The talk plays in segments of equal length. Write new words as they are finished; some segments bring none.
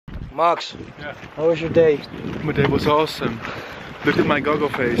Max, yeah. How was your day? My day was awesome. Look at my goggle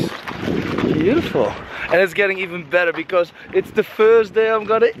face. Beautiful. And it's getting even better because it's the first day I'm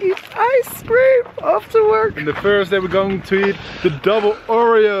gonna eat ice cream after work. And the first day we're going to eat the double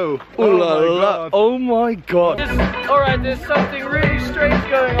Oreo. Oh my god. Oh my god. Alright, there's something really strange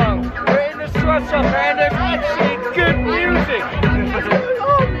going on. We're in the sweatshop and there's actually good music.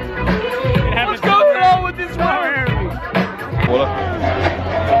 What's going on with this world? Voila.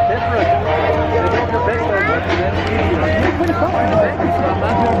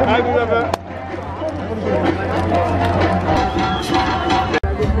 I will have a...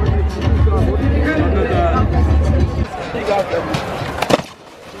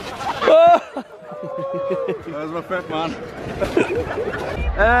 Dat is wel vet, man.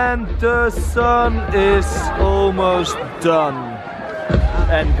 And the sun is almost done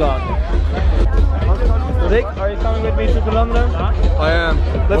and gone. Rick, are you coming with me to the London? I am.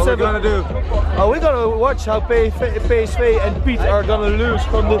 Let's what are we gonna do? Oh, we're gonna watch how PSV and Piet are gonna lose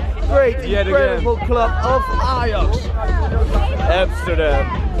from the great, incredible club of Ajax. Amsterdam.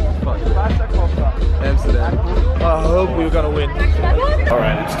 Amsterdam. I hope we're gonna win.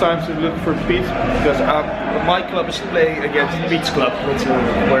 Alright, it's time to look for Piet because My club is playing against Piet's club. Let's see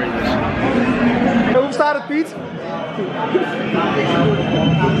where he is. Hoe staat het, Piet?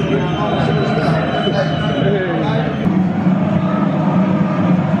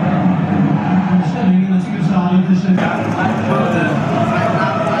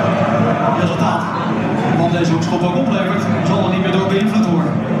 Resultaat. Want deze hoekschop ook oplevert, zal er niet meer door beïnvloed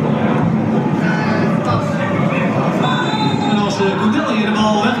worden. En als Goodell hier de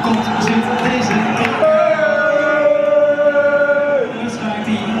bal wegkomt, zit deze wedstrijd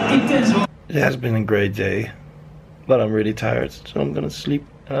die intens wordt. It has been a great day, but I'm really tired, so I'm gonna sleep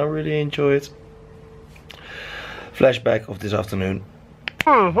and I really enjoy it. Flashback of this afternoon.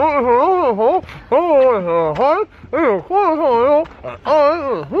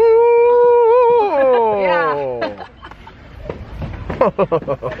 Ja.